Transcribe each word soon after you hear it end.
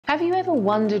Have you ever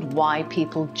wondered why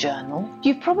people journal?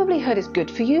 You've probably heard it's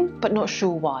good for you, but not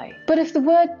sure why. But if the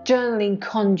word journaling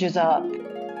conjures up,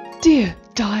 "Dear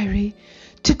diary,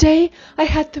 today I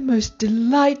had the most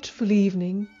delightful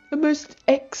evening, a most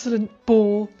excellent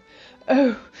ball.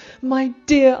 Oh, my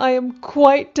dear, I am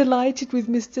quite delighted with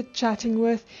Mr.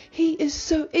 Chattingworth. He is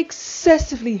so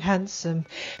excessively handsome.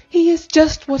 He is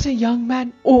just what a young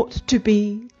man ought to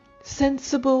be.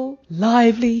 Sensible,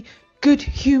 lively,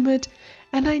 good-humoured,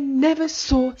 and I never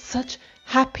saw such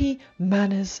happy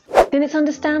manners." then it's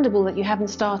understandable that you haven't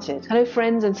started. Hello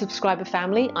friends and subscriber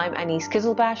family, I'm Anise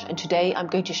Kizelbash, and today I'm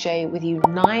going to share with you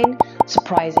 9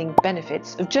 surprising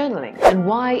benefits of journaling and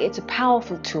why it's a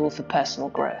powerful tool for personal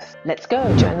growth. Let's go!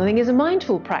 Journaling is a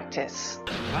mindful practice.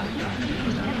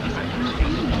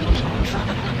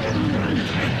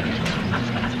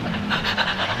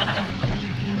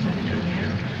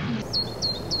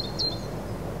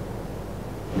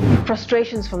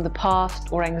 Frustrations from the past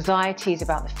or anxieties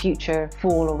about the future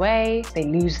fall away. They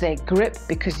lose their grip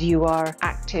because you are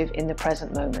active in the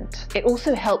present moment. It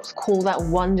also helps call that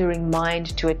wandering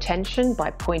mind to attention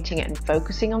by pointing it and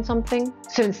focusing on something.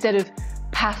 So instead of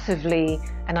passively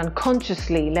and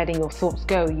unconsciously letting your thoughts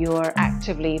go, you are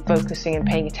actively focusing and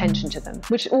paying attention to them,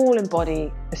 which all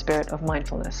embody the spirit of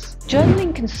mindfulness.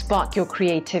 Journaling can spark your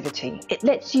creativity. It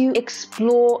lets you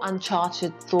explore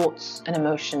uncharted thoughts and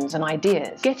emotions and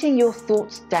ideas. Getting your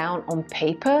thoughts down on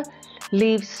paper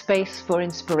leaves space for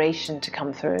inspiration to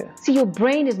come through. See, your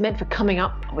brain is meant for coming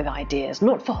up with ideas,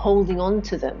 not for holding on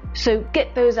to them. So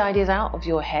get those ideas out of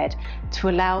your head to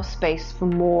allow space for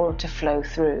more to flow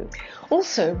through.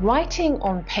 Also, writing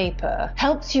on paper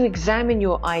helps you examine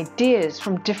your ideas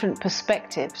from different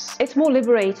perspectives. It's more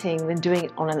liberating than doing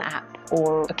it on an app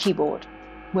or a keyboard,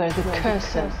 where the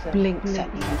cursor blinks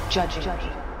at you, judging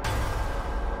you.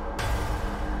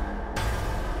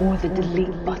 Or the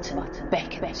delete button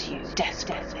beckons you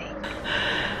desperately.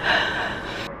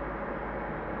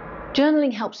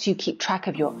 Journaling helps you keep track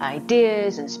of your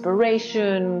ideas,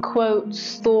 inspiration,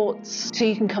 quotes, thoughts, so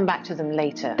you can come back to them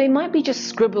later. They might be just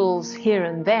scribbles here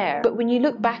and there, but when you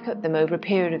look back at them over a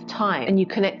period of time and you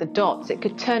connect the dots, it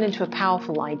could turn into a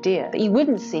powerful idea that you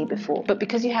wouldn't see before, but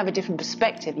because you have a different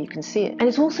perspective, you can see it. And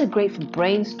it's also great for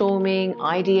brainstorming,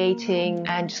 ideating,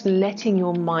 and just letting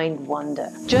your mind wander.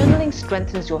 Journaling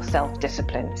strengthens your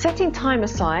self-discipline. Setting time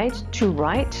aside to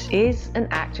write is an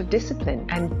act of discipline,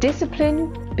 and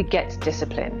discipline begets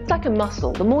discipline. It's like a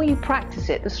muscle. The more you practice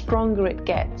it, the stronger it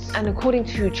gets. And according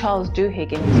to Charles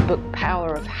Duhigg in his book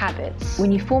Power of Habits,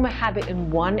 when you form a habit in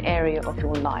one area of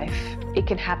your life, it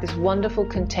can have this wonderful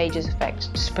contagious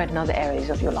effect to spread in other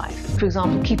areas of your life. For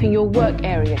example, keeping your work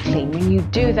area clean. When you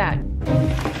do that,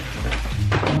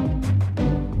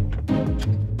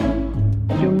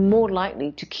 you're more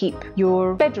likely to keep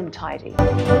your bedroom tidy.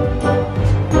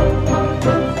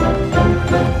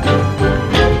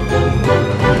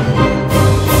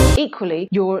 Equally,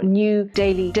 your new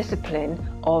daily discipline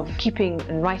of keeping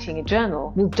and writing a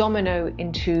journal will domino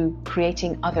into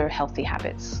creating other healthy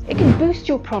habits. It can boost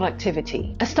your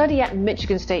productivity. A study at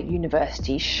Michigan State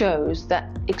University shows that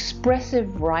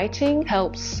expressive writing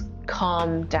helps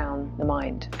calm down the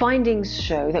mind. Findings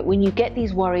show that when you get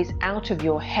these worries out of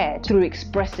your head through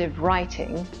expressive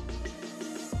writing,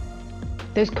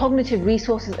 those cognitive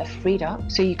resources are freed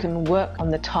up so you can work on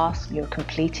the task you're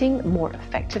completing more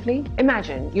effectively.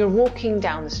 Imagine you're walking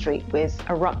down the street with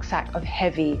a rucksack of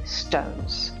heavy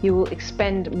stones. You will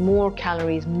expend more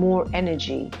calories, more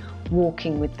energy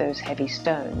walking with those heavy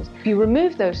stones. If you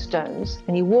remove those stones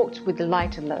and you walked with the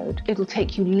lighter load, it'll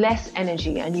take you less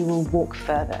energy and you will walk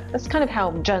further. That's kind of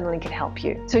how journaling can help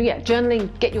you. So yeah, journaling,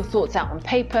 get your thoughts out on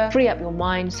paper, free up your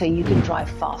mind so you can drive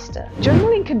faster.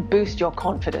 Journaling can boost your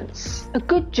confidence. A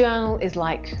good journal is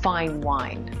like fine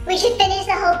wine. We should finish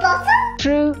the whole bottle?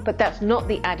 True, but that's not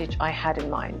the adage I had in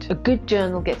mind. A good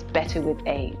journal gets better with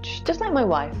age. Just like my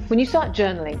wife. When you start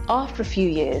journaling, after a few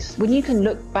years, when you can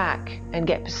look back and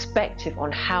get perspective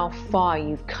on how far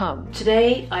you've come.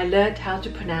 Today I learned how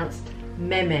to pronounce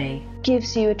meme.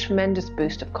 Gives you a tremendous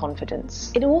boost of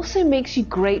confidence. It also makes you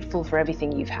grateful for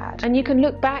everything you've had, and you can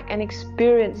look back and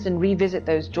experience and revisit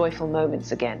those joyful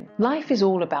moments again. Life is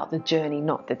all about the journey,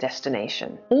 not the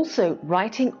destination. Also,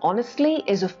 writing honestly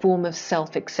is a form of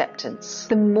self-acceptance.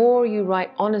 The more you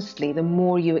write honestly, the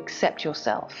more you accept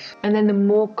yourself, and then the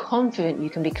more confident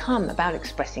you can become about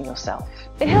expressing yourself.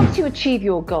 It helps you achieve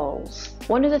your goals.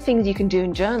 One of the things you can do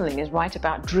in journaling is write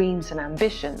about dreams and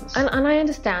ambitions. And I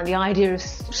understand the idea of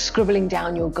scribbling scribbling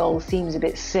down your goals seems a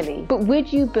bit silly, but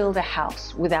would you build a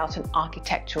house without an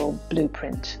architectural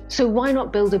blueprint? So why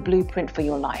not build a blueprint for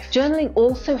your life? Journaling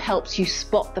also helps you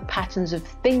spot the patterns of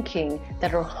thinking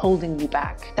that are holding you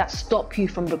back, that stop you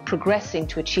from progressing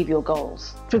to achieve your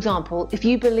goals. For example, if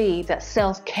you believe that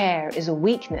self-care is a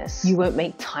weakness, you won't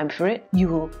make time for it, you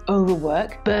will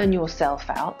overwork, burn yourself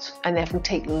out, and therefore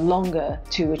take longer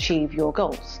to achieve your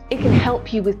goals. It can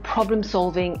help you with problem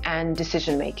solving and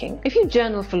decision making. If you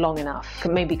journal for long enough,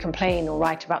 maybe complain or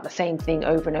write about the same thing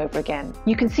over and over again,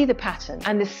 you can see the pattern,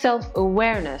 and this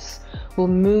self-awareness will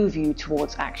move you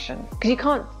towards action. Because you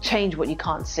can't change what you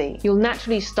can't see. You'll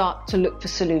naturally start to look for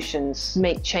solutions,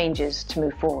 make changes to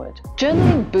move forward.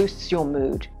 Journaling boosts your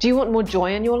mood. Do you want more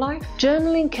joy in your life?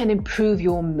 Journaling can improve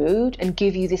your mood and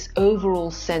give you this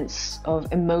overall sense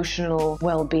of emotional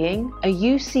well-being. A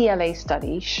UCLA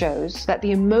study shows that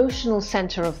the emotional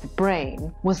center of the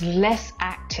brain was less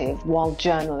active while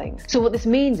journaling. So what this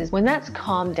means is when that's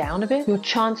calmed down a bit, your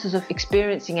chances of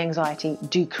experiencing anxiety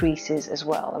decreases as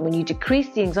well. And when you decrease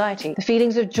the anxiety, the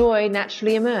feelings of joy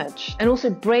naturally emerge. And also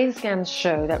brain scans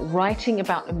show that writing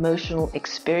about emotional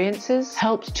experiences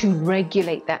helps to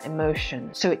regulate that emotion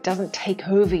so it doesn't take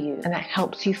over you, and that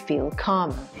helps you feel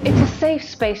calmer. It's a safe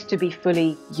space to be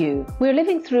fully you. We're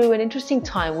living through an interesting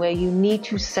time where you need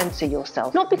to censor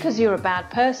yourself. Not because you're a bad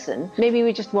person, maybe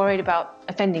we're just worried about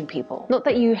offending people. Not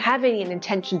that you have any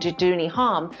intention to do any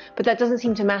harm, but that doesn't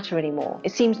seem to matter anymore.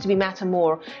 It seems to matter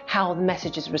more how the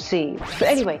message is received. But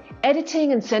anyway,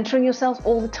 editing and centering yourself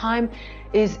all the time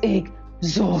is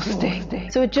exhausting.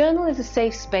 So a journal is a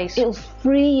safe space. It'll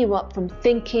free you up from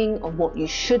thinking of what you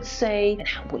should say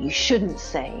and what you shouldn't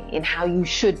say and how you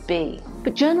should be.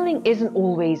 But journaling isn't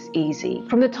always easy.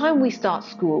 From the time we start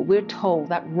school, we're told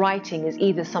that writing is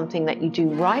either something that you do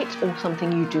right or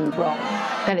something you do wrong.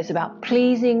 Then it's about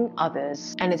pleasing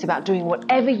others, and it's about doing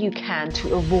whatever you can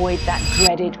to avoid that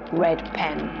dreaded red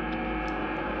pen.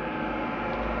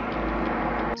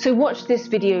 So watch this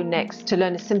video next to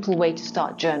learn a simple way to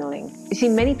start journaling. You see,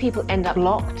 many people end up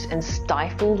blocked and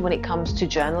stifled when it comes to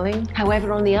journaling.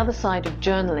 However, on the other side of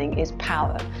journaling is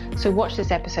power. So watch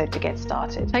this episode to get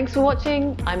started. Thanks for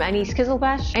watching. I'm Annie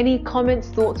Skizzlebash. Any comments,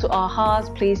 thoughts or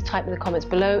ahas, please type in the comments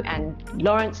below. And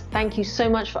Lawrence, thank you so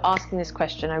much for asking this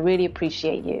question. I really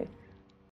appreciate you.